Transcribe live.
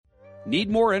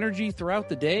Need more energy throughout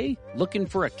the day? Looking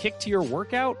for a kick to your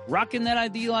workout?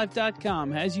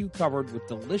 RockinThatIDLife.com has you covered with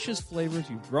delicious flavors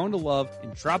you've grown to love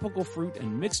in tropical fruit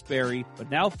and mixed berry,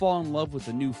 but now fall in love with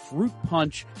the new fruit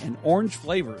punch and orange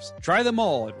flavors. Try them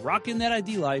all at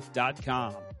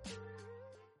RockinThatIDLife.com.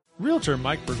 Realtor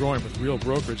Mike Burgoyne with Real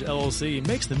Brokerage LLC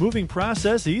makes the moving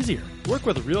process easier. Work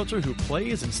with a realtor who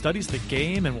plays and studies the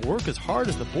game and will work as hard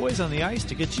as the boys on the ice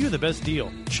to get you the best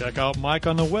deal. Check out Mike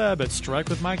on the web at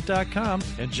strikewithmike.com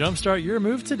and jumpstart your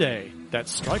move today.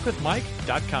 That's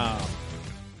strikewithmike.com.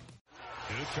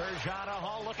 Turgeon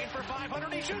Hall looking for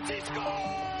 500. He shoots. He scores!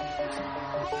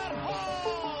 Brett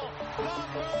Hall! Number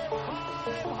 500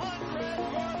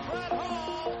 for Brett Hall!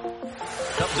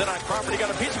 Comes in on Crawford. He got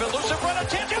a piece of it. Loose in front of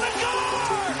Tinch and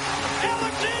score!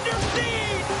 Alexander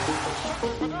Steen!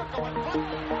 Spenarko in front.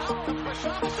 Out comes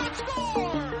Machado.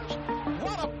 Scores!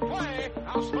 What a play!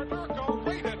 How Spenarko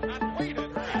waited and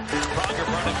waited. Pronger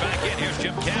brought it back in. Here's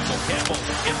Jim Campbell. Campbell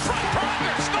in front.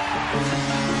 Pronger scores!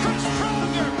 Chris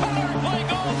Pronger! Power play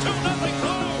goal. 2-0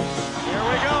 Blues. Here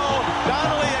we go.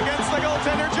 Donnelly against the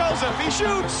goaltender Joseph. He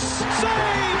shoots.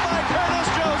 Saved by Curtis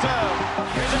Joseph.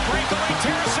 Here's a breakaway.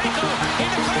 Tarasenko in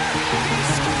the clear. He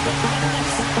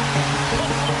scores!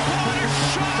 What a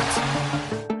shot!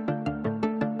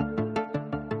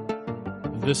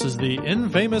 This is the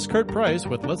infamous Kurt Price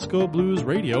with Let's Go Blues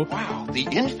Radio. Wow, the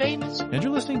infamous? And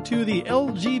you're listening to the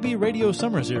LGB Radio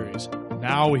Summer Series.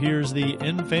 Now here's the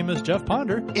infamous Jeff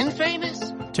Ponder.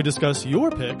 Infamous? To discuss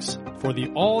your picks for the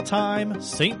all-time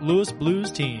St. Louis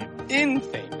Blues team.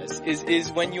 Infamous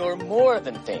is when you're more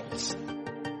than famous.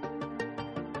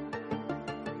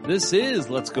 This is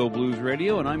Let's Go Blues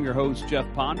Radio, and I'm your host, Jeff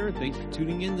Ponder. Thanks for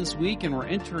tuning in this week, and we're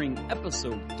entering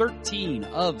episode 13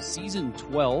 of season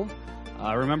 12.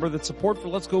 Remember that support for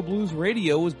Let's Go Blues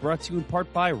Radio is brought to you in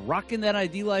part by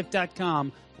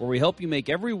RockinThatIDLife.com, where we help you make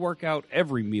every workout,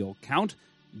 every meal count,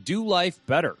 do life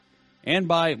better. And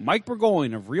by Mike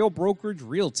Burgoyne of Real Brokerage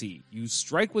Realty. Use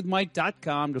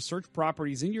strikewithmike.com to search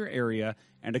properties in your area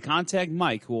and to contact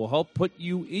Mike, who will help put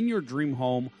you in your dream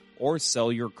home or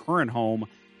sell your current home.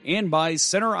 And by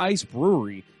Center Ice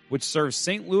Brewery, which serves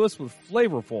St. Louis with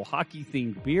flavorful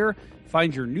hockey-themed beer.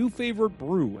 Find your new favorite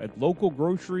brew at local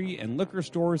grocery and liquor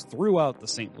stores throughout the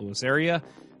St. Louis area.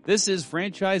 This is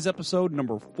franchise episode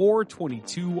number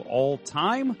 422 all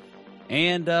time.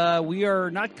 And we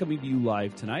are not coming to you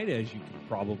live tonight, as you can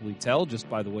probably tell just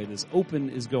by the way this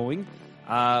open is going.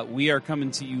 We are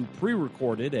coming to you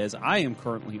pre-recorded as I am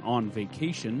currently on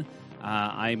vacation.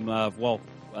 At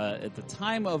the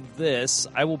time of this,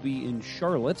 I will be in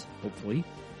Charlotte, hopefully,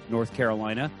 North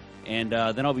Carolina. And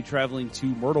then I'll be traveling to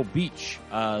Myrtle Beach.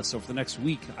 So for the next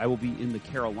week, I will be in the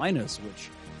Carolinas, which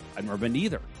I've never been to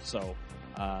either. So,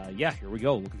 here we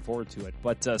go. Looking forward to it.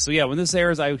 But, when this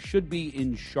airs, I should be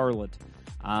in Charlotte.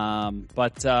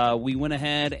 We went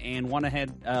ahead and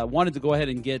wanted to go ahead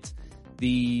and get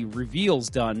the reveals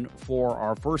done for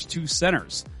our first two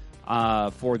centers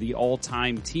for the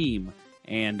all-time team.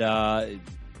 And the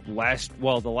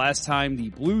last time the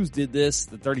Blues did this,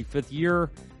 the 35th year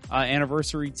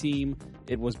anniversary team,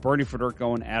 it was Bernie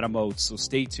Federko and Adam Oates. So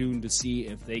stay tuned to see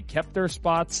if they kept their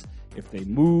spots, if they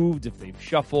moved, if they've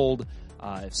shuffled,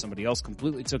 if somebody else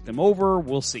completely took them over.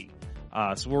 We'll see.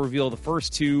 So we'll reveal the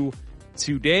first two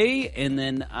today, and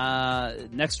then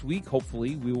next week,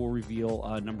 hopefully, we will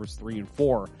reveal numbers 3 and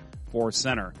 4 for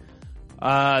center.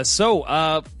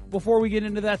 Before we get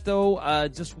into that, though,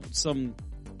 just some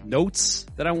notes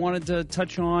that I wanted to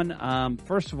touch on.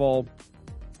 First of all,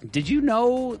 did you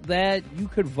know that you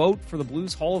could vote for the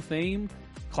Blues Hall of Fame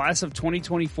class of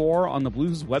 2024 on the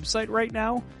Blues website right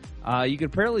now? You can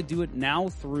apparently do it now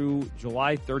through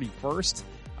July 31st.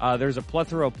 There's a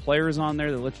plethora of players on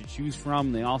there that let you choose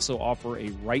from. They also offer a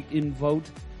write-in vote.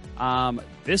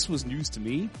 This was news to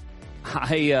me.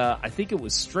 I think it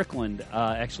was Strickland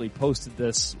actually posted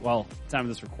this. Well, at the time of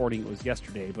this recording, it was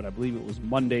yesterday, but I believe it was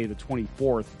Monday the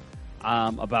 24th.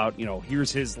 About,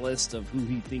 here's his list of who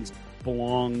he thinks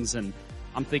belongs, and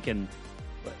I'm thinking,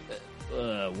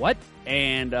 what?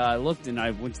 And I looked and I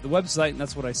went to the website, and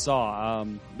that's what I saw.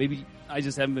 Maybe I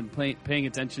just haven't been paying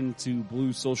attention to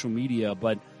Blues social media,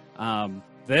 but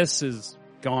this has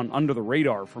gone under the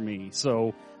radar for me.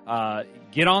 So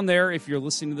get on there if you're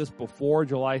listening to this before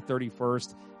July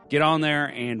 31st. Get on there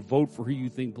and vote for who you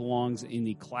think belongs in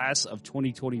the class of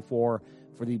 2024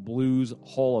 for the Blues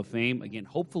Hall of Fame. Again,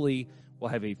 hopefully we'll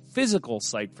have a physical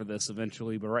site for this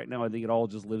eventually, but right now I think it all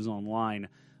just lives online.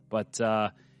 But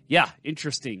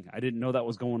interesting. I didn't know that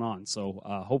was going on. So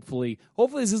hopefully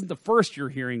this isn't the first you're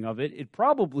hearing of it. It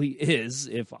probably is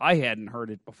if I hadn't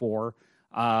heard it before.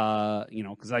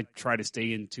 because I try to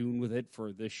stay in tune with it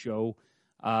for this show.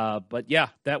 But yeah,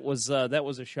 that was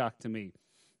a shock to me.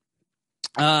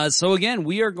 So again,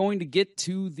 we are going to get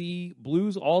to the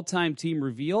Blues all-time team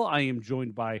reveal. I am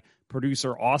joined by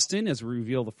producer Austin as we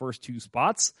reveal the first two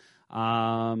spots.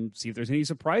 See if there's any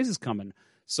surprises coming.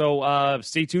 So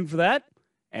stay tuned for that,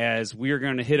 as we are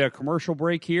going to hit a commercial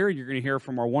break here. You're going to hear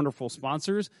from our wonderful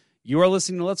sponsors. You are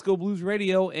listening to Let's Go Blues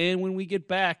Radio, and when we get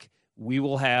back, we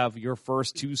will have your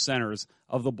first two centers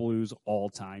of the Blues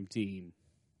all-time team.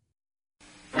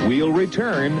 We'll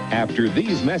return after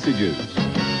these messages.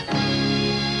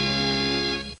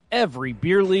 Every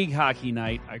beer league hockey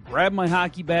night, I grab my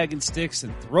hockey bag and sticks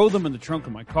and throw them in the trunk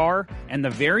of my car, and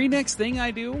the very next thing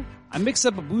I do, I mix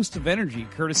up a boost of energy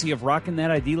courtesy of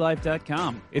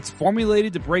RockinThatIDLife.com. It's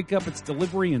formulated to break up its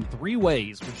delivery in 3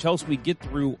 ways, which helps me get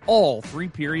through all 3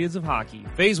 periods of hockey.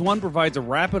 Phase 1 provides a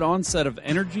rapid onset of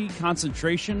energy,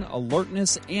 concentration,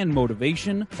 alertness, and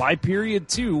motivation. By period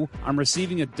 2, I'm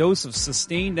receiving a dose of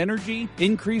sustained energy,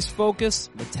 increased focus,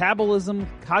 metabolism,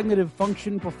 cognitive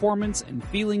function, performance, and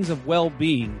feelings of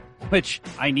well-being, which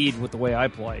I need with the way I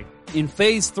play. In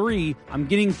Phase 3, I'm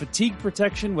getting fatigue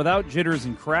protection without jitters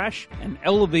and crash, an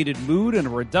elevated mood, and a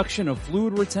reduction of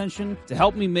fluid retention to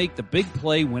help me make the big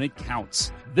play when it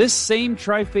counts. This same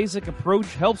triphasic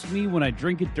approach helps me when I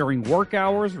drink it during work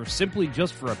hours or simply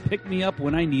just for a pick-me-up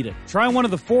when I need it. Try one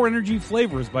of the 4 energy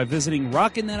flavors by visiting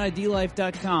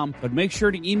RockinThatIDLife.com, but make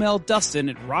sure to email Dustin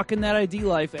at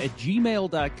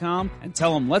RockinThatIDLife@gmail.com and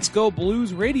tell him Let's Go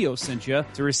Blues Radio sent you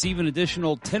to receive an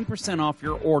additional 10% off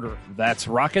your order. That's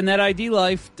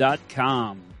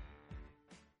RockinThatIDLife.com.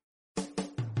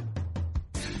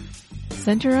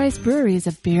 Center Ice Brewery is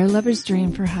a beer lover's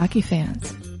dream for hockey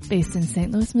fans. Based in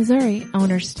St. Louis, Missouri,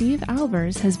 owner Steve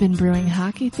Albers has been brewing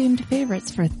hockey-themed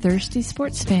favorites for thirsty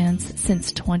sports fans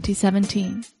since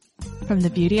 2017. From the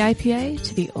Beauty IPA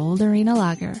to the Old Arena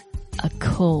Lager, a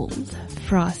cold,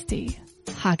 frosty,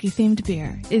 hockey-themed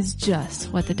beer is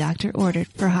just what the doctor ordered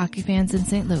for hockey fans in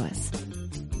St. Louis.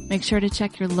 Make sure to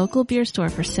check your local beer store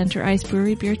for Center Ice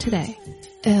Brewery beer today.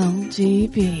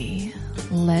 LGB.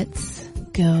 Let's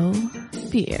go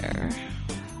beer.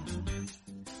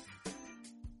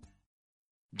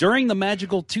 During the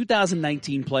magical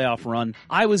 2019 playoff run,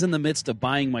 I was in the midst of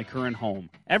buying my current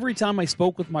home. Every time I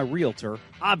spoke with my realtor,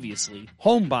 obviously,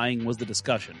 home buying was the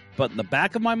discussion. But in the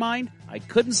back of my mind, I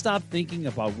couldn't stop thinking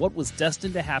about what was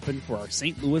destined to happen for our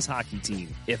St. Louis hockey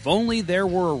team. If only there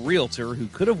were a realtor who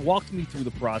could have walked me through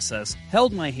the process,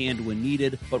 held my hand when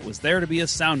needed, but was there to be a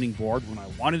sounding board when I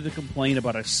wanted to complain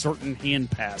about a certain hand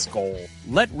pass goal.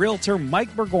 Let realtor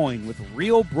Mike Burgoyne with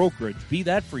Real Brokerage be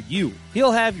that for you.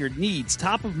 He'll have your needs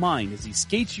top of mind as he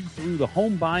skates you through the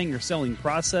home buying or selling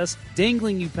process,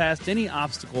 dangling you past any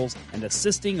obstacles and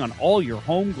assisting on all your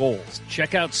home goals.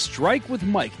 Check out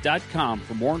strikewithmike.com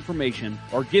for more information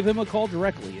or give him a call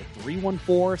directly at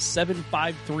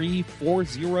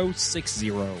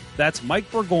 314-753-4060. That's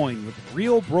Mike Burgoyne with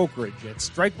Real Brokerage at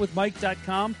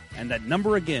strikewithmike.com, and that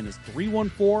number again is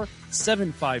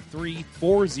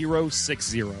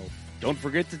 314-753-4060. Don't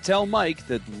forget to tell Mike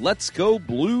that Let's Go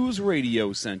Blues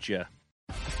Radio sent you.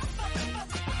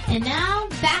 And now,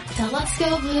 back to Let's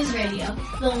Go Blues Radio,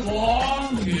 the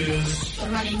longest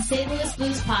running St. Louis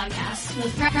Blues podcast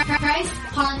with Price,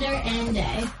 Ponder, and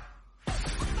Day.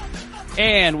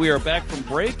 And we are back from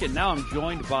break, and now I'm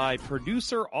joined by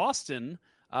producer Austin.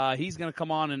 He's going to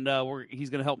come on and he's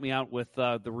going to help me out with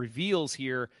the reveals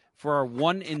here for our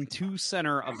 1 and 2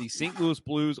 center of the St. Louis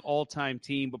Blues all-time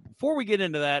team. But before we get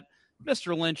into that,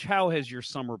 Mr. Lynch, how has your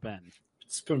summer been?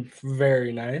 It's been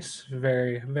very nice,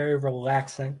 very, very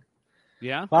relaxing.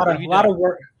 Yeah, a lot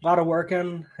of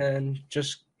working, and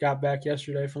just got back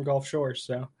yesterday from Gulf Shores,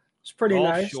 so it's pretty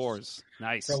nice. Gulf Shores,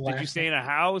 nice. Relaxing. Did you stay in a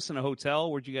house, in a hotel?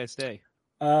 Where'd you guys stay?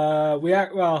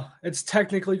 It's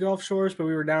technically Gulf Shores, but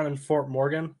we were down in Fort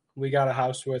Morgan. We got a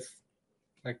house with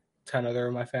like 10 other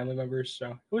of my family members, so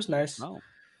it was nice. Oh,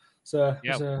 so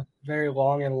it was a very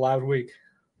long and loud week.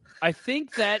 I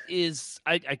think that is,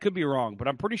 I could be wrong, but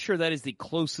I'm pretty sure that is the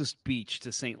closest beach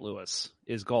to St. Louis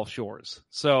is Gulf Shores.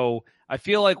 So I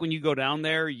feel like when you go down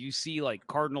there, you see like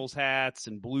Cardinals hats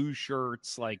and blue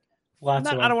shirts, like I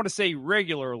don't want to say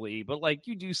regularly, but like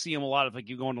you do see them a lot of like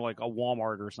you go into like a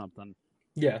Walmart or something.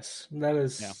 Yes,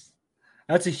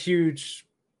 that's a huge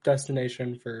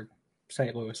destination for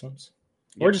St. Louisans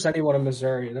or just anyone in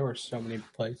Missouri. There were so many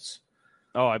places.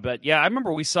 Oh, I bet. Yeah, I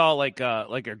remember we saw like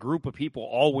a group of people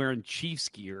all wearing Chiefs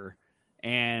gear,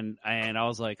 and I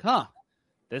was like,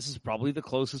 this is probably the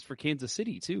closest for Kansas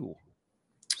City too.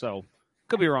 So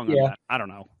could be wrong on that. I don't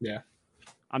know. Yeah,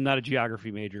 I'm not a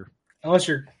geography major. Unless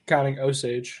you're counting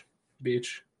Osage,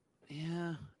 Beach.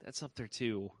 Yeah, that's up there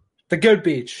too. The good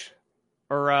beach.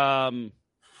 Or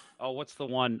what's the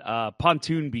one?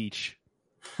 Pontoon Beach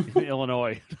in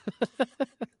Illinois.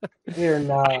 You're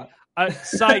not.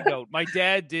 Side note: my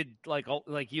dad did like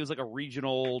he was like a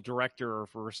regional director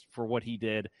for what he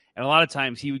did, and a lot of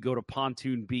times he would go to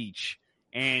Pontoon Beach,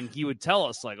 and he would tell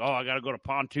us like, "Oh, I got to go to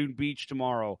Pontoon Beach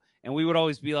tomorrow," and we would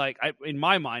always be like, in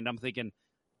my mind, I'm thinking,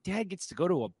 Dad gets to go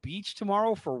to a beach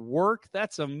tomorrow for work?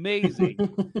 That's amazing.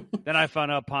 Then I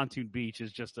found out Pontoon Beach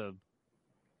is just a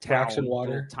Rocks town, and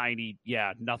water. tiny,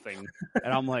 nothing.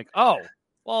 And I'm like, oh,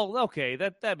 well, okay,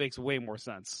 that makes way more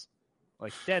sense.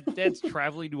 Like, Dad's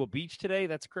traveling to a beach today?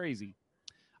 That's crazy.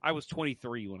 I was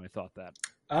 23 when I thought that.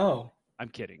 Oh. I'm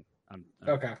kidding. I'm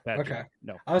okay. Joke.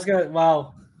 No. I was going to,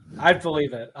 well, I'd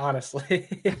believe it, honestly.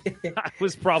 I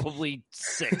was probably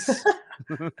 6.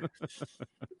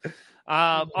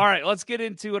 All right, let's get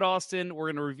into it, Austin. We're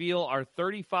going to reveal our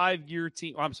 35-year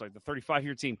team. Oh, I'm sorry, the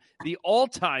 35-year team, the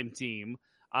all-time team,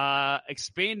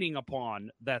 expanding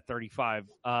upon that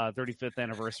 35th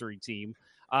anniversary team.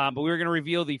 But we're going to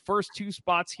reveal the first 2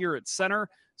 spots here at center.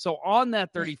 So on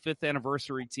that 35th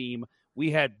anniversary team,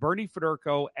 we had Bernie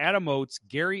Federko, Adam Oates,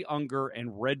 Gary Unger,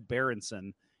 and Red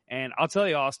Berenson. And I'll tell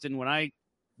you, Austin, when I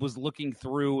was looking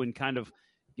through and kind of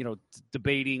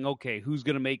debating, okay, who's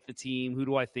going to make the team? Who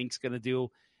do I think's going to do?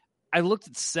 I looked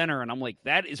at center and I'm like,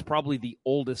 that is probably the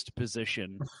oldest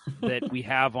position that we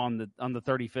have on the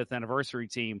 35th anniversary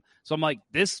team. So I'm like,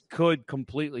 this could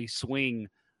completely swing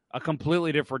a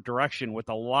completely different direction with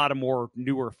a lot of more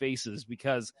newer faces,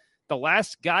 because the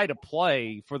last guy to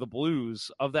play for the Blues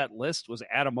of that list was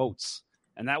Adam Oates,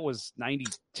 and that was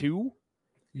 92.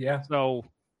 Yeah. So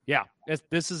yeah,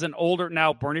 this is an older,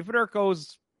 now Bernie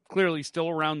Federko's clearly still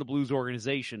around the Blues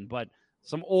organization, but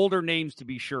some older names to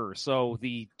be sure. So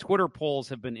the Twitter polls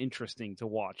have been interesting to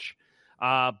watch.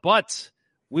 But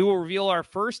we will reveal our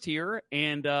first here,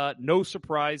 and no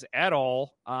surprise at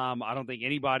all. I don't think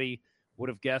anybody would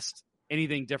have guessed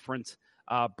anything different.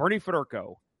 Bernie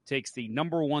Federko takes the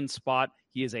number 1 spot.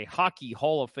 He is a Hockey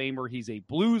Hall of Famer. He's a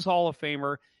Blues Hall of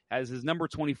Famer, has his number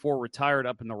 24 retired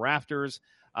up in the rafters.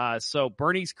 So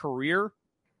Bernie's career,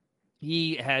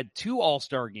 he had 2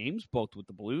 All-Star games, both with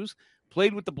the Blues,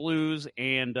 played with the Blues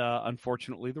and,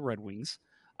 unfortunately, the Red Wings.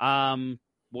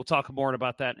 We'll talk more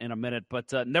about that in a minute,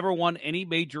 but never won any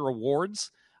major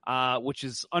awards, which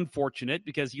is unfortunate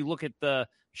because you look at the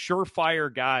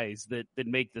surefire guys that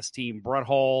make this team, Brett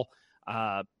Hull,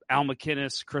 Al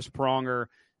McInnes, Chris Pronger,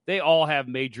 they all have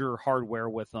major hardware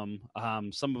with them.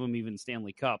 Some of them even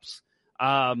Stanley Cups.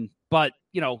 But,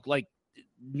 like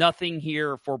nothing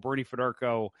here for Bernie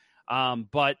Federko.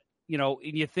 But,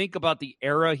 and you think about the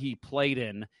era he played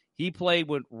in. He played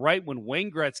right when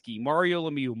Wayne Gretzky, Mario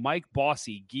Lemieux, Mike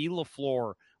Bossy, Guy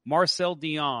Lafleur, Marcel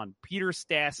Dion, Peter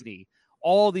Stastny,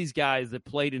 all these guys that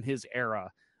played in his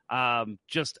era,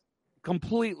 just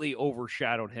completely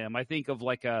overshadowed him. I think of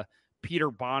like a Peter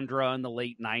Bondra in the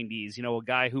late 90s, a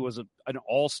guy who was an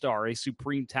all-star, a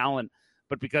supreme talent,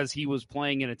 but because he was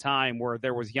playing in a time where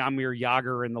there was Jaromir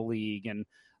Jagr in the league and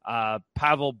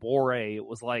Pavel Bore, it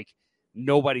was like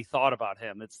nobody thought about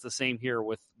him. It's the same here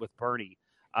with Bernie.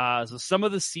 So some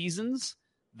of the seasons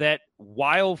that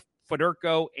while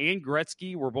Federko and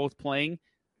Gretzky were both playing,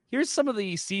 here's some of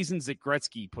the seasons that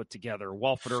Gretzky put together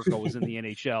while Federko was in the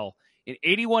NHL. In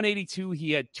 81-82,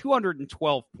 he had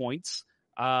 212 points.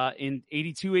 In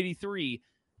 82-83,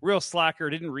 real slacker,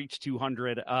 didn't reach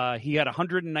 200. He had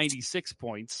 196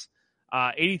 points.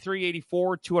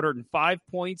 83-84, 205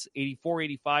 points.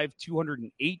 84-85,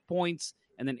 208 points.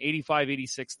 And then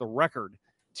 85-86, the record,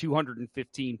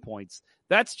 215 points.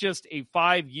 That's just a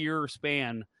 5-year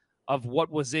span of what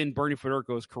was in Bernie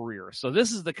Federko's career. So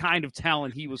this is the kind of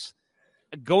talent he was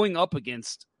going up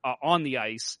against on the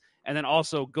ice, and then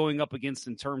also going up against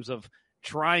in terms of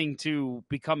trying to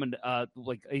become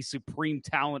like a supreme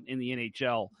talent in the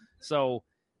NHL. So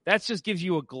that just gives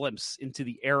you a glimpse into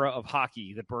the era of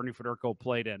hockey that Bernie Federko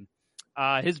played in.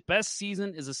 His best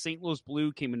season as a St. Louis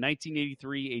Blue came in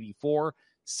 1983-84.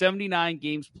 79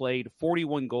 games played,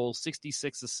 41 goals,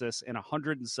 66 assists, and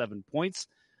 107 points.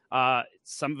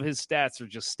 Some of his stats are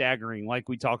just staggering, like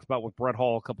we talked about with Brett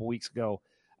Hull a couple weeks ago.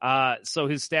 So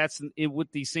his stats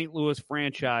with the St. Louis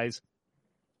franchise,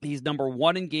 he's number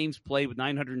 1 in games played with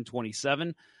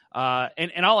 927.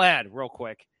 And I'll add real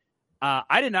quick,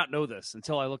 I did not know this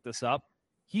until I looked this up.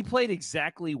 He played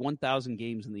exactly 1,000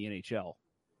 games in the NHL.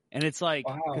 And it's like,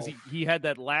 because he had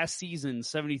that last season,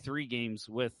 73 games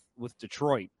with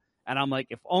Detroit. And I'm like,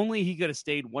 if only he could have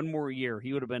stayed one more year,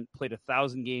 he would have played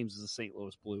 1,000 games as a St.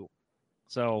 Louis Blue.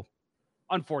 So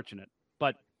unfortunate,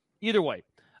 but either way.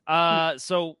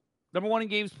 So Number 1 in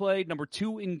games played, number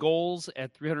 2 in goals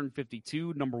at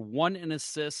 352, number 1 in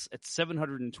assists at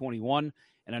 721.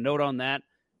 And a note on that,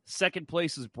 second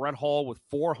place is Brett Hall with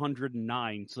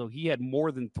 409. So he had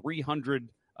more than 300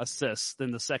 assists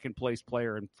than the second place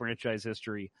player in franchise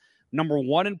history. Number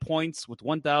 1 in points with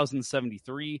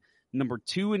 1,073. Number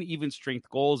 2 in even strength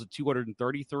goals at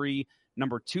 233.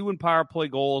 Number 2 in power play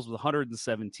goals with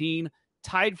 117.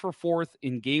 Tied for 4th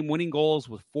in game-winning goals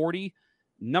with 40.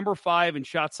 Number 5 in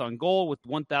shots on goal with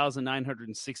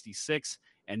 1,966.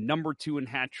 And number 2 in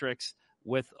hat tricks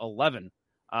with 11.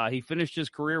 He finished his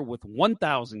career with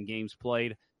 1,000 games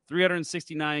played,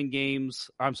 369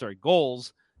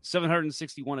 goals,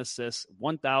 761 assists,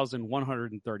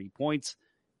 1,130 points.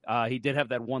 He did have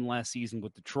that one last season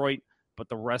with Detroit, but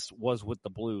the rest was with the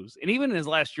Blues. And even in his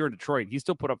last year in Detroit, he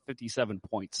still put up 57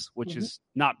 points, which is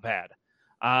not bad,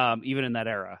 even in that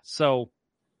era. So,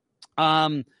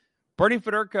 Bernie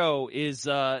Federko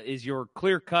is your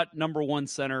clear-cut number 1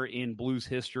 center in Blues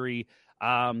history.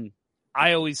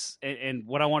 I always, and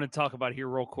what I want to talk about here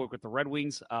real quick with the Red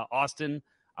Wings, Austin,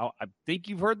 I think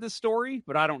you've heard this story,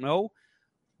 but I don't know.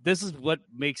 This is what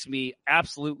makes me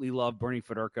absolutely love Bernie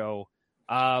Federko.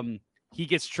 He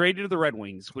gets traded to the Red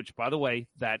Wings, which, by the way,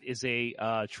 that is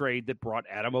a trade that brought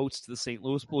Adam Oates to the St.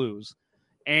 Louis Blues.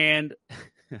 And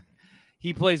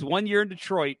he plays 1 year in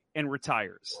Detroit and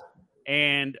retires.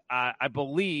 And I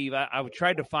believe, I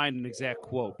tried to find an exact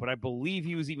quote, but I believe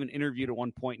he was even interviewed at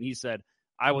one point, and he said,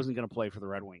 I wasn't going to play for the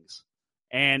Red Wings.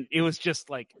 And it was just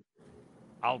like,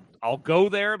 I'll go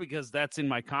there because that's in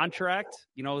my contract,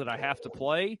 that I have to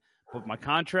play. But my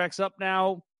contract's up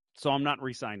now, so I'm not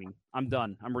re-signing. I'm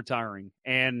done. I'm retiring.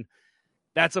 And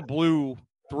that's a Blue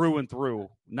through and through,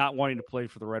 not wanting to play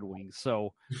for the Red Wings.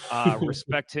 So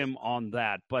respect him on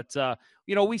that. But,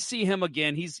 we see him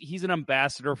again. He's an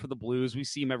ambassador for the Blues. We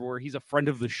see him everywhere. He's a friend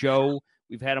of the show.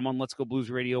 We've had him on Let's Go Blues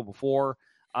Radio before.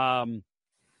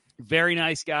 Very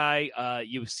nice guy.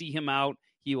 You see him out.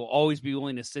 He will always be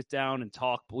willing to sit down and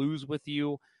talk Blues with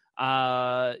you.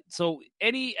 So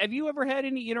have you ever had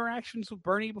any interactions with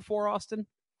Bernie before, Austin?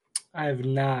 I have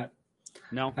not.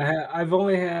 No? I've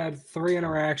only had 3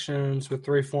 interactions with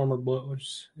 3 former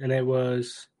Blues, and it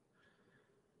was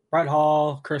Brett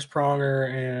Hall, Chris Pronger,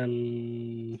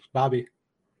 and Bobby.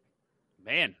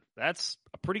 Man, that's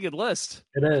a pretty good list.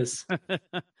 It is. It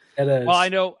is.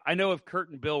 Well, I know if Kurt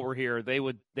and Bill were here, they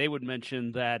would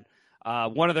mention that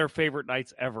one of their favorite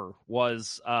nights ever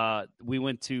was we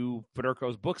went to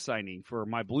Federko's book signing for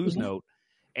My Blues Note,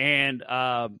 and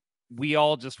we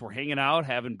all just were hanging out,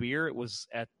 having beer. It was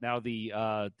at now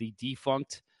the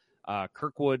defunct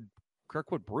Kirkwood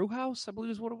Brew House, I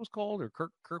believe is what it was called, or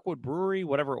Kirkwood Brewery,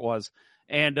 whatever it was.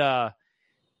 And the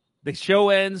show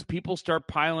ends, people start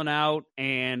piling out,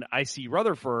 and I see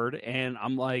Rutherford, and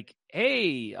I'm like,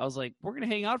 hey, I was like, we're going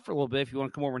to hang out for a little bit if you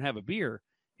want to come over and have a beer.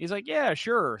 He's like, yeah,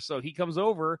 sure. So he comes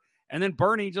over, and then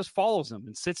Bernie just follows him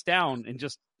and sits down and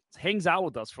just hangs out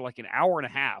with us for like an hour and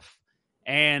a half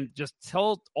and just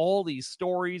tells all these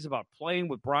stories about playing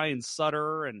with Brian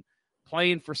Sutter and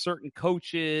playing for certain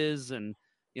coaches and,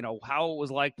 how it was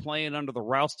like playing under the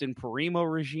Ralston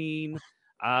Perimo regime.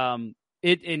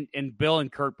 And Bill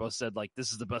and Kurt both said, like,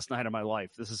 this is the best night of my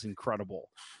life. This is incredible.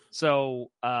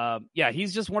 So,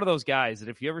 he's just one of those guys that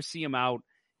if you ever see him out,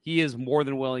 he is more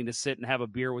than willing to sit and have a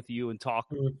beer with you and talk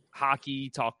hockey,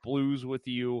 talk Blues with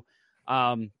you.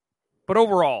 But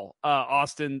overall,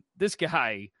 Austin, this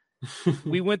guy,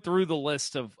 we went through the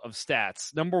list of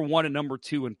stats, number 1 and number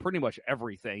 2 in pretty much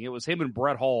everything. It was him and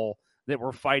Brett Hall that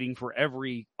were fighting for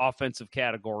every offensive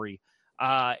category.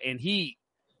 And he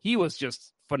was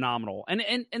just phenomenal.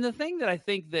 And the thing that I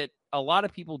think that a lot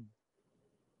of people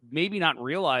maybe not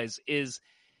realize is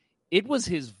it was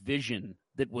his vision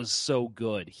that was so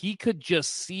good. He could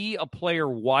just see a player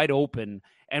wide open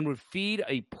and would feed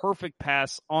a perfect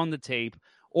pass on the tape,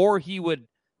 or he would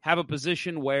have a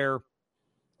position where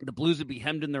the Blues would be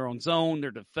hemmed in their own zone.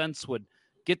 Their defense would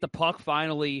get the puck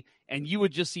finally, and you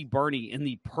would just see Bernie in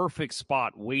the perfect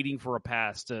spot waiting for a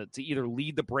pass to either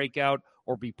lead the breakout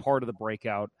or be part of the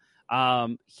breakout.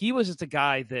 He was just a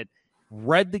guy that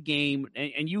read the game,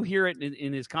 and you hear it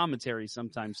in his commentary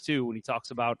sometimes too when he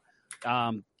talks about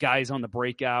guys on the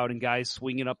breakout and guys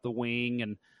swinging up the wing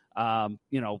and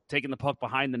taking the puck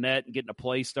behind the net and getting a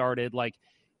play started. Like,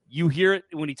 you hear it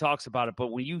when he talks about it, but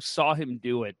when you saw him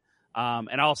do it,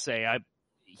 and I'll say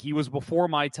he was before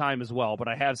my time as well, but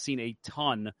I have seen a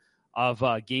ton of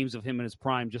games of him in his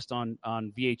prime just on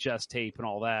VHS tape and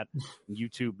all that,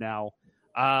 YouTube now.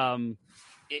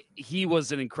 He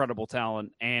was an incredible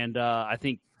talent, and I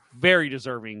think very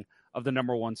deserving of the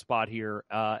number 1 spot here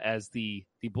as the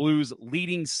Blues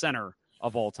leading center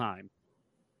of all time.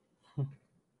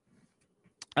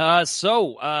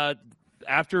 So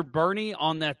after Bernie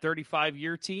on that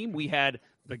 35-year team, we had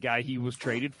the guy he was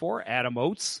traded for, Adam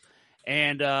Oates.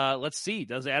 And let's see,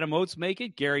 does Adam Oates make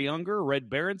it? Gary Unger, Red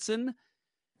Berenson?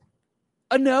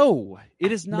 No,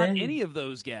 it is not any of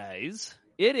those guys.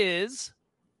 It is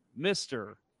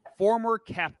Mr. former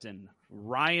captain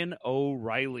Ryan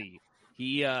O'Reilly.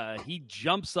 He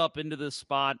jumps up into this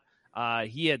spot.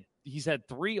 He's had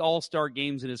 3 All-Star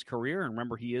games in his career, and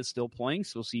remember, he is still playing,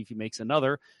 so we'll see if he makes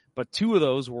another. But 2 of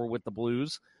those were with the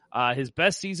Blues. His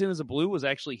best season as a Blue was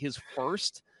actually his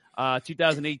first,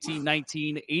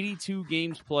 2018-19, 82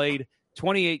 games played,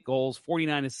 28 goals,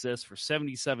 49 assists for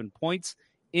 77 points.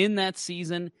 In that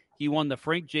season, he won the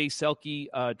Frank J. Selke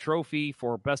Trophy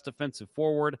for Best Defensive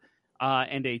Forward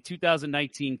and a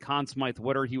 2019 Conn Smythe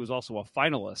winner. He was also a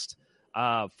finalist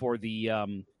for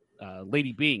the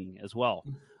Lady Byng as well.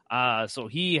 So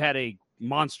he had a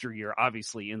monster year,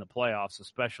 obviously, in the playoffs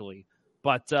especially.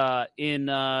 But in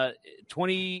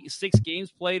 26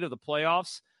 games played of the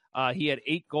playoffs, he had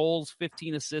 8 goals,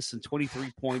 15 assists, and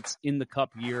 23 points in the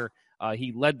Cup year.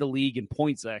 He led the league in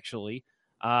points, actually.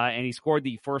 And he scored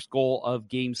the first goal of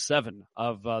Game 7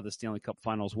 of the Stanley Cup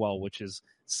Final as well, which is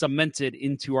cemented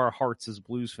into our hearts as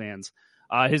Blues fans.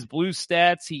 His Blues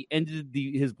stats, he ended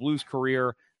his Blues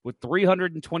career with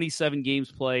 327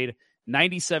 games played,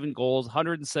 97 goals,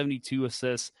 172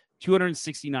 assists,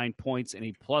 269 points, and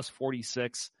a plus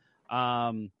 46. Do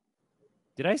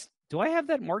I have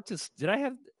that marked as? Did I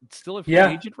have still a free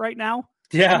agent right now?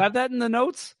 Yeah, do I have that in the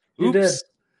notes. You did.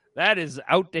 That is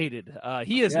outdated.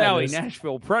 He is now a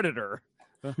Nashville Predator.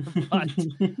 But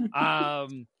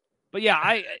yeah,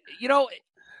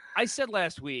 I said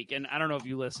last week, and I don't know if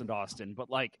you listened, Austin,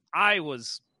 but like I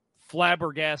was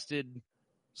flabbergasted,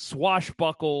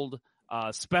 swashbuckled,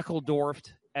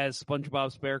 speckledorfed, as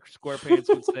SpongeBob SquarePants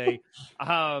would say,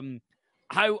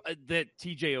 that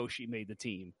TJ Oshie made the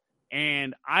team.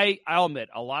 And I'll admit,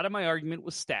 a lot of my argument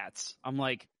was stats. I'm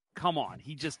like, come on.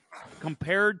 He just,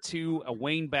 compared to a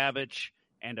Wayne Babbage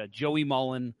and a Joey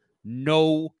Mullen,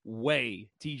 no way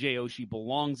TJ Oshie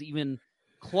belongs even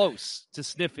close to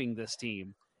sniffing this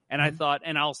team. And I thought,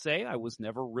 and I'll say, I was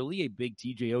never really a big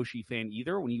TJ Oshie fan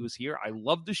either when he was here. I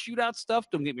loved the shootout stuff,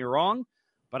 don't get me wrong.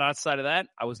 But outside of that,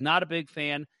 I was not a big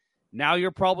fan. Now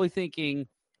you're probably thinking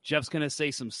Jeff's going to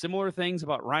say some similar things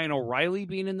about Ryan O'Reilly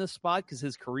being in this spot because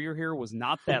his career here was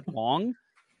not that long.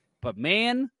 But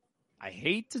man, I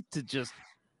hate to just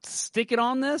stick it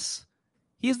on this.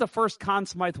 He is the first Conn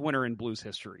Smythe winner in Blues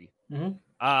history.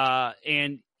 Mm-hmm.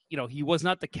 And, he was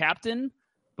not the captain,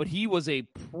 but he was a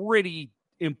pretty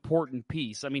important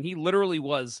piece. I mean, he literally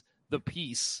was the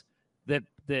piece that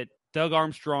Doug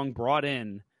Armstrong brought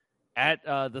in at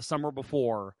the summer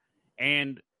before.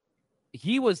 And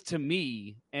he was, to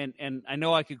me, and I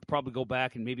know I could probably go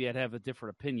back and maybe I'd have a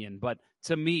different opinion, but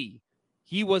to me,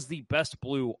 he was the best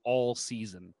Blue all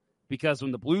season. Because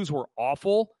when the Blues were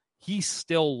awful, he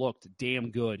still looked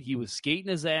damn good. He was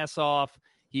skating his ass off.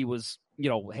 He was,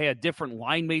 had different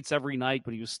line mates every night,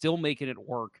 but he was still making it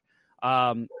work.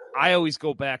 I always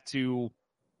go back to,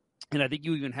 and I think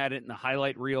you even had it in the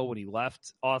highlight reel when he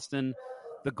left Austin,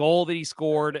 the goal that he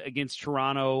scored against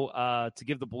Toronto to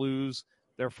give the Blues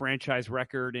their franchise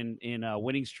record in a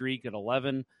winning streak at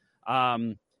 11.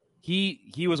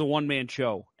 He was a one-man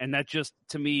show, and that just,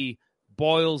 to me,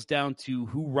 boils down to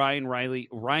who Ryan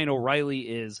O'Reilly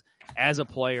is as a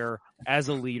player, as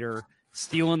a leader,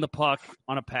 stealing the puck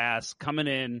on a pass, coming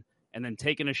in, and then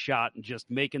taking a shot and just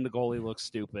making the goalie look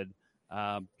stupid.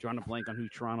 Drawing a blank on who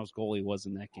Toronto's goalie was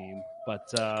in that game. But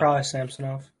probably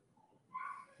Samsonov.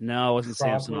 No, it wasn't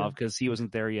Samsonov because he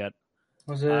wasn't there yet.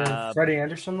 Was it Freddie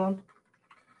Anderson then?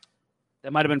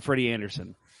 That might have been Freddie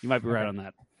Anderson. You might be right on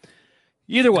that.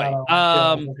 Either way,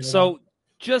 so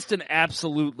just an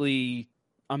absolutely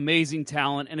amazing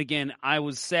talent. And again, I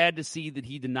was sad to see that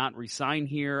he did not resign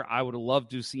here. I would have loved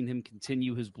to have seen him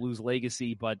continue his Blues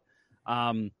legacy. But,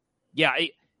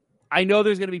 I know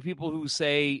there's going to be people who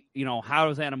say, how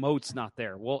is Adam Oates not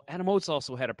there? Well, Adam Oates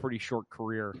also had a pretty short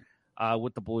career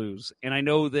with the Blues. And I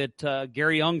know that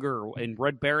Gary Unger and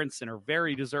Red Berenson are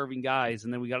very deserving guys.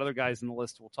 And then we got other guys in the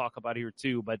list we'll talk about here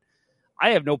too. But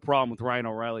I have no problem with Ryan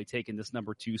O'Reilly taking this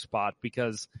number 2 spot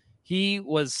because he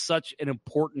was such an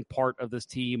important part of this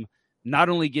team, not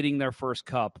only getting their first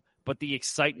cup, but the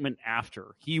excitement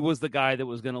after. He was the guy that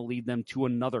was going to lead them to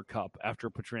another cup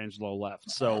after Pietrangelo left.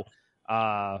 So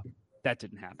that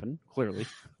didn't happen, clearly.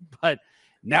 But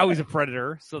now he's a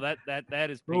Predator, so that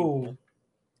is painful.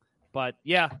 But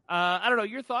yeah, I don't know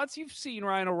your thoughts. You've seen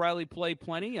Ryan O'Reilly play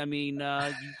plenty. I mean,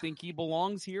 you think he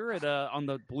belongs here on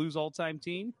the Blues all-time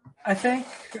team? I think,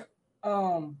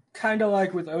 kind of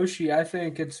like with Oshie, I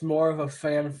think it's more of a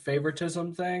fan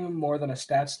favoritism thing more than a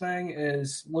stats thing.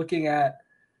 Is looking at,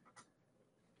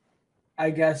 I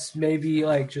guess maybe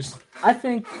I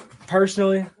think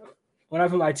personally, when I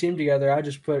put my team together, I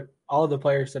just put all the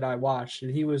players that I watched,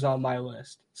 and he was on my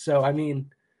list. So I mean,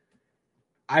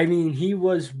 he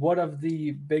was one of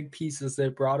the big pieces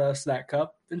that brought us that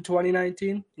cup in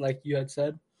 2019, like you had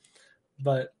said.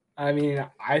 But, I mean,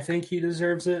 I think he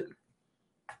deserves it.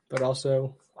 But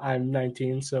also, I'm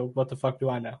 19, so what the fuck do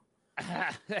I know?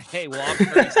 Hey, well, I'm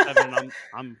 37.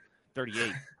 I'm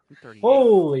 38. I'm 38.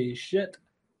 Holy shit.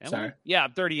 Sorry. Yeah,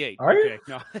 I'm 38. Are you?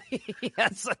 No.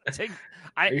 Yes.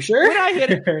 Are you sure?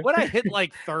 When I hit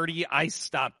like 30, I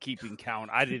stopped keeping count.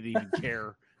 I didn't even care.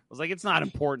 I was like, it's not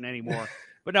important anymore.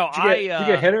 But no, did you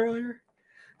get hit earlier?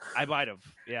 I might have.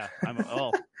 Yeah.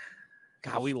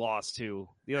 God, we lost too.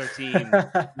 The other team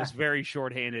was very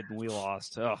shorthanded and we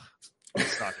lost. Ugh, it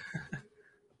sucked.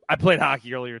 I played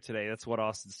hockey earlier today. That's what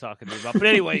Austin's talking to me about. But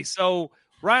anyway, so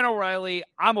Ryan O'Reilly,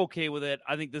 I'm okay with it.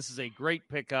 I think this is a great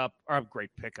pickup.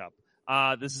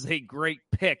 This is a great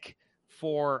pick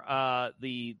for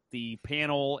the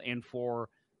panel and for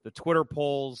the Twitter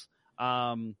polls.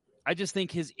 I just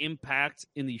think his impact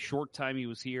in the short time he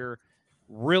was here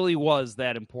really was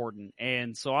that important.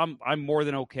 And so I'm more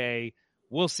than okay.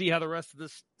 We'll see how the rest of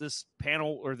this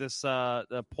panel or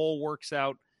the poll works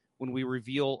out when we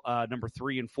reveal number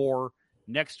 3 and 4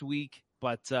 next week.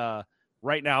 But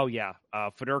right now, yeah,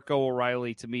 Federico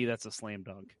O'Reilly, to me, that's a slam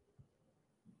dunk.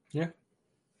 Yeah.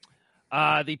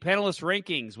 The panelist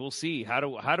rankings, we'll see. How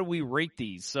do we rate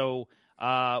these? So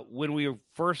when we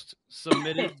first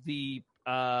submitted the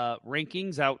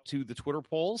rankings out to the Twitter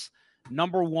polls,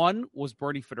 number 1 was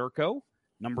Bernie Federico.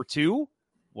 Number 2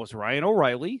 was Ryan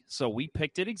O'Reilly. So we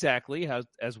picked it exactly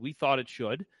as we thought it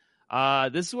should.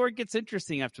 This is where it gets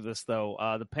interesting after this, though.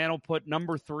 The panel put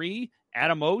number 3,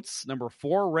 Adam Oates. Number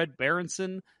 4, Red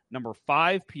Berenson. Number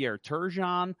 5, Pierre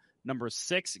Turgeon. Number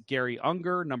 6, Gary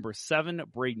Unger. Number 7,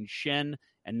 Braden Shen.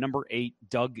 And number 8,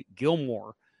 Doug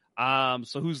Gilmore.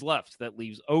 So who's left? That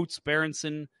leaves Oates,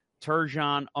 Berenson,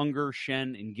 Turgeon, Unger,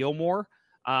 Shen, and Gilmore.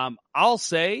 I'll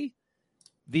say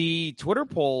the Twitter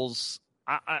polls,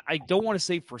 I don't want to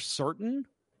say for certain,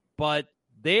 but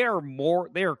they are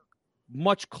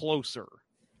much closer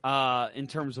in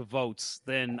terms of votes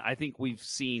than I think we've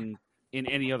seen in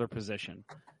any other position.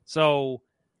 So,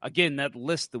 again, that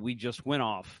list that we just went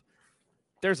off,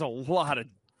 there's a lot of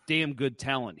damn good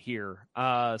talent here.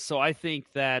 So I think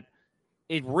that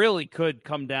it really could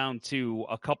come down to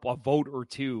a vote or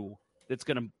two that's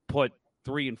going to put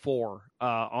 3 and 4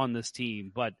 on this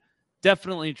team. But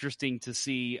definitely interesting to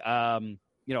see,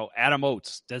 Adam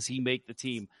Oates. Does he make the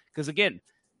team? Because, again,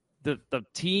 the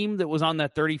team that was on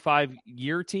that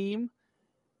 35-year team,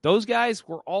 those guys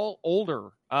were all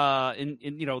older. And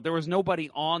there was nobody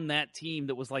on that team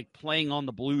that was like playing on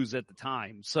the Blues at the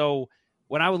time. So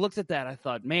when I looked at that, I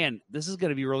thought, man, this is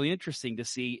going to be really interesting to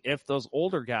see if those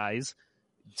older guys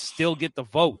still get the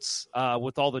votes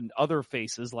with all the other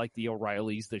faces like the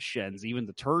O'Reillys, the Shens, even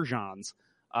the Turgeons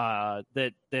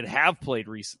that have played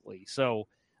recently. So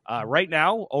right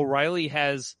now, O'Reilly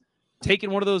has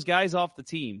taken one of those guys off the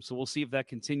team. So we'll see if that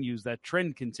continues, that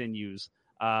trend continues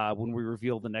when we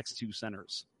reveal the next 2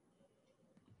 centers.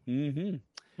 Mm-hmm.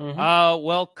 Mm-hmm.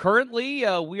 Well, currently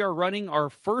we are running our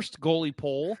first goalie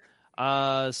poll.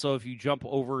 So if you jump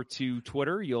over to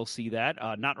Twitter, you'll see that.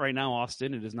 Not right now,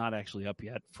 Austin. It is not actually up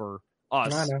yet for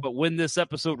us, but when this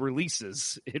episode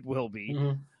releases, it will be.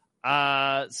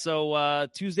 Mm-hmm. So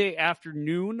Tuesday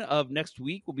afternoon of next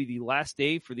week will be the last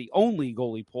day for the only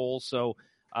goalie poll. So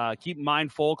keep in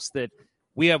mind, folks, that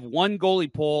we have one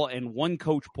goalie poll and one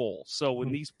coach poll. So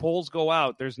when these polls go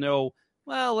out, there's no,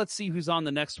 well, let's see who's on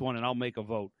the next one and I'll make a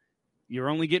vote. You're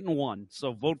only getting one.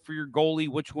 So vote for your goalie,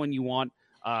 which one you want.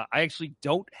 I actually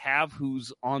don't have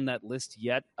who's on that list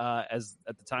yet as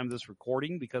at the time of this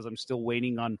recording because I'm still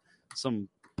waiting on some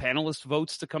panelist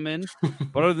votes to come in.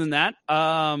 But other than that,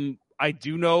 I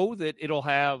do know that it'll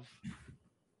have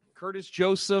Curtis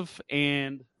Joseph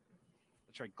and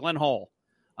Glenn Hall.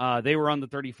 They were on the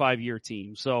 35-year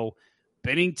team. So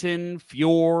Bennington,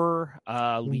 Fior,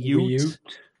 Liute.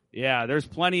 Yeah, there's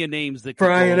plenty of names that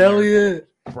Brian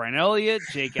Elliott,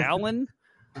 Jake Allen,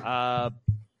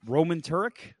 Roman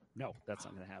Turek. No, that's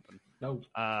not going to happen.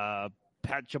 No.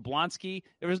 Pat Jablonski.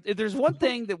 If there's one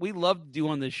thing that we love to do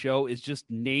on this show is just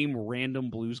name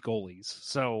random Blues goalies.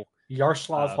 So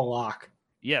Yaroslav Halak.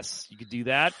 Yes, you could do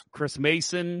that. Chris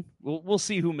Mason. We'll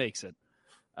see who makes it.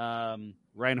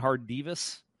 Reinhard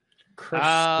Davis. Chris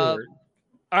Stewart.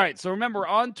 All right, so remember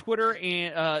on Twitter,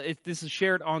 and if this is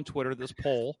shared on Twitter, this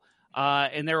poll,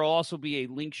 and there will also be a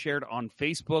link shared on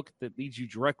Facebook that leads you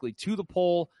directly to the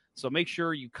poll. So make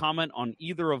sure you comment on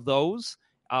either of those,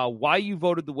 why you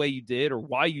voted the way you did or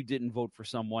why you didn't vote for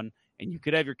someone, and you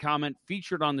could have your comment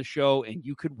featured on the show, and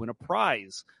you could win a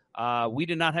prize. We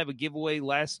did not have a giveaway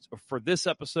for this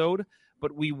episode,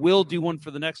 but we will do one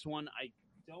for the next one. I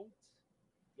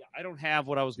don't have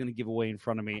what I was going to give away in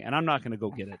front of me, and I'm not going to go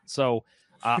get it. So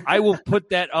I will put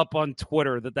that up on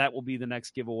Twitter that will be the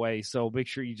next giveaway. So make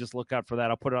sure you just look out for that.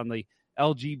 I'll put it on the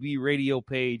LGB radio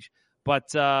page.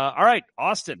 But all right,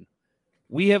 Austin,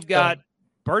 we have got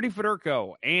Bernie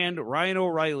Federko and Ryan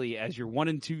O'Reilly as your 1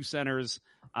 and 2 centers.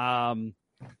 I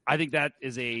think that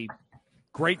is a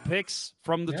great picks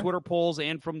from the Twitter polls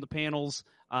and from the panels.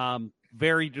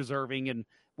 Very deserving. And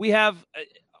we have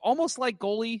almost like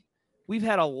goalie, we've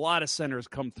had a lot of centers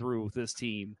come through with this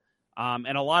team.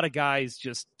 And a lot of guys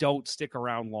just don't stick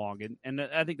around long. And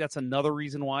I think that's another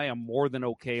reason why I'm more than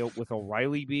okay with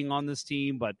O'Reilly being on this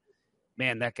team. But,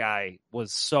 man, that guy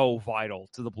was so vital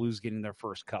to the Blues getting their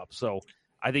first cup. So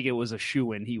I think it was a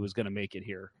shoo-in he was going to make it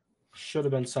here. Should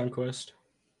have been Sundqvist.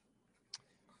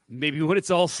 Maybe when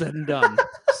it's all said and done,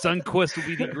 Sundqvist will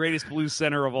be the greatest Blues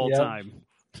center of all time.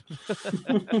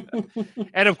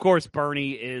 And, of course,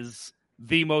 Bernie is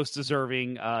the most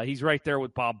deserving. He's right there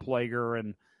with Bob Plager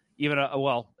and even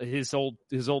his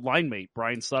old line mate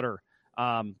Brian Sutter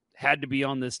had to be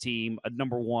on this team.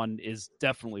 Number 1 is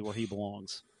definitely where he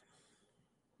belongs.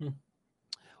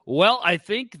 Well, I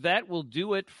think that will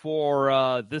do it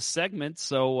for this segment.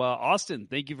 So, Austin,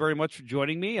 thank you very much for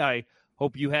joining me. I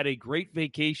hope you had a great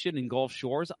vacation in Gulf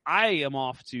Shores. I am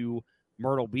off to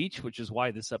Myrtle Beach, which is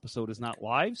why this episode is not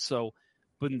live. So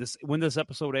when this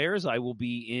episode airs, I will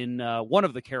be in one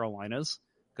of the Carolinas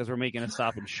because we're making a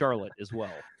stop in Charlotte as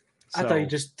well. So, I thought you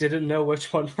just didn't know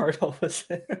which one Myrtle was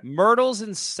in. Myrtle's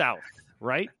in south,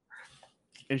 right?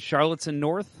 And Charlotte's in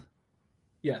north?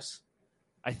 Yes.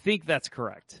 I think that's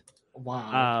correct.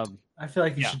 Wow. I feel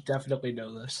like you should definitely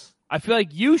know this. I feel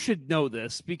like you should know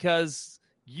this because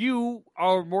you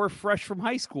are more fresh from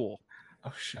high school.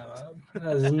 Oh, shut up.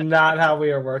 That is not how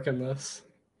we are working this.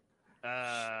 All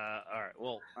right.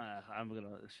 Well, I'm going to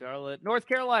Charlotte, North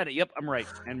Carolina. Yep, I'm right.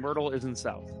 And Myrtle is in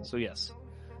south. So, yes.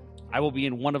 I will be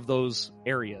in one of those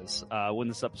areas when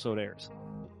this episode airs.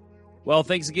 Well,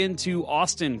 thanks again to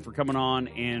Austin for coming on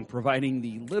and providing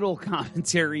the little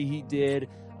commentary he did.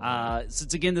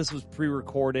 Since, again, this was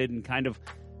pre-recorded and kind of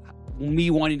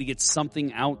me wanting to get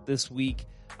something out this week,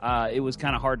 it was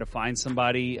kind of hard to find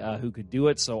somebody who could do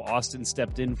it, so Austin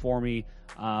stepped in for me.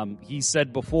 He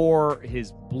said before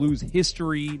his Blues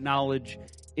history knowledge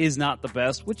is not the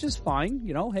best, which is fine.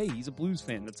 You know, hey, he's a Blues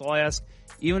fan. That's all I ask.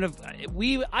 I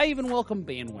even welcome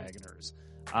bandwagoners.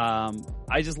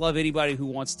 I just love anybody who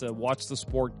wants to watch the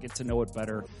sport, get to know it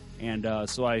better. And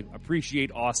so I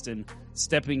appreciate Austin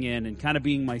stepping in and kind of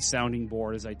being my sounding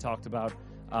board as I talked about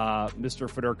Mr.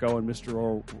 Federko and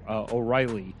Mr.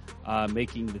 O'Reilly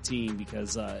making the team,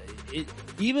 because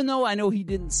even though I know he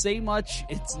didn't say much,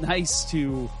 it's nice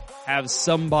to have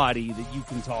somebody that you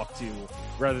can talk to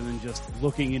rather than just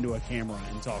looking into a camera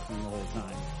and talking the whole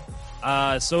time.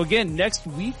 So again, next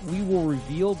week we will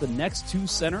reveal the next 2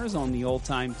 centers on the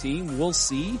all-time team. We'll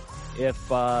see if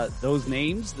those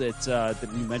names that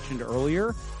we mentioned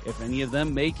earlier, if any of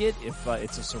them make it, if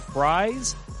it's a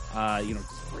surprise. Does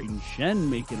Braden Shen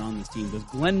make it on this team? Does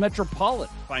Glenn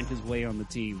Metropolitan find his way on the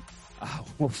team?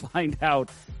 We'll find out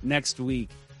next week.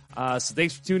 So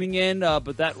thanks for tuning in,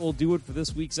 but that will do it for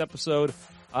this week's episode.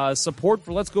 Support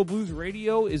for Let's Go Blues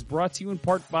Radio is brought to you in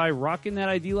part by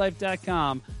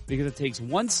RockinThatIDLife.com, because it takes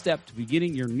one step to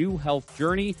beginning your new health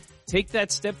journey. Take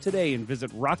that step today and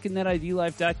visit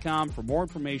RockinThatIDLife.com for more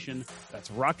information. That's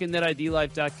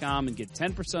RockinThatIDLife.com, and get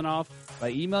 10% off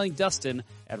by emailing Dustin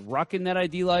at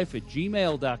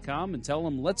RockinThatIDLife@gmail.com and tell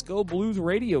him Let's Go Blues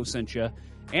Radio sent you.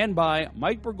 And by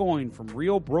Mike Burgoyne from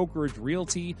Real Brokerage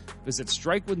Realty. Visit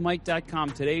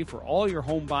StrikeWithMike.com today for all your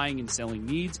home buying and selling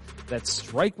needs. That's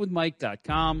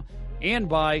StrikeWithMike.com. And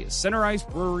by Center Ice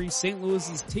Brewery, St.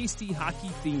 Louis's tasty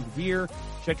hockey-themed beer.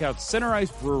 Check out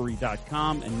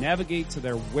CenterIceBrewery.com and navigate to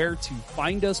their Where to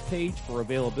Find Us page for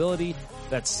availability.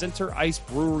 That's Center Ice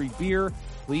Brewery beer.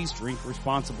 Please drink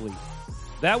responsibly.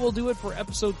 That will do it for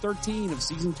episode 13 of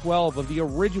season 12 of the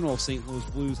original St. Louis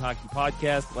Blues hockey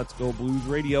podcast, Let's Go Blues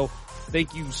Radio.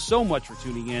 Thank you so much for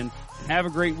tuning in, and have a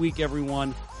great week,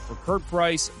 everyone. For Kurt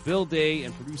Price, Bill Day,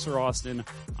 and producer Austin,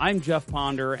 I'm Jeff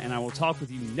Ponder, and I will talk with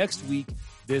you next week.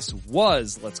 This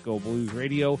was Let's Go Blues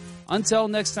Radio. Until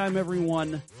next time,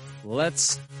 everyone,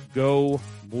 let's go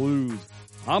Blues.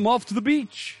 I'm off to the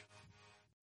beach.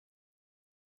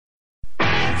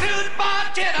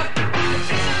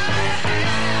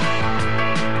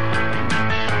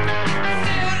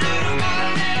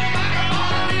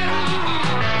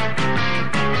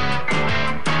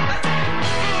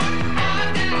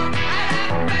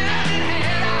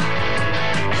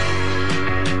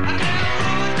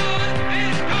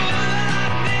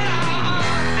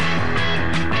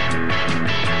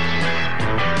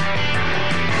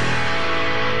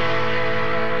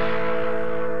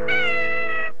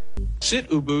 Sit,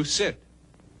 Ubu, sit.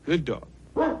 Good dog.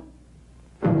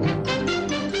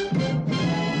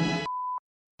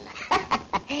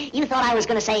 You thought I was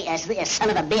going to say, son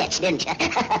of a bitch, didn't you?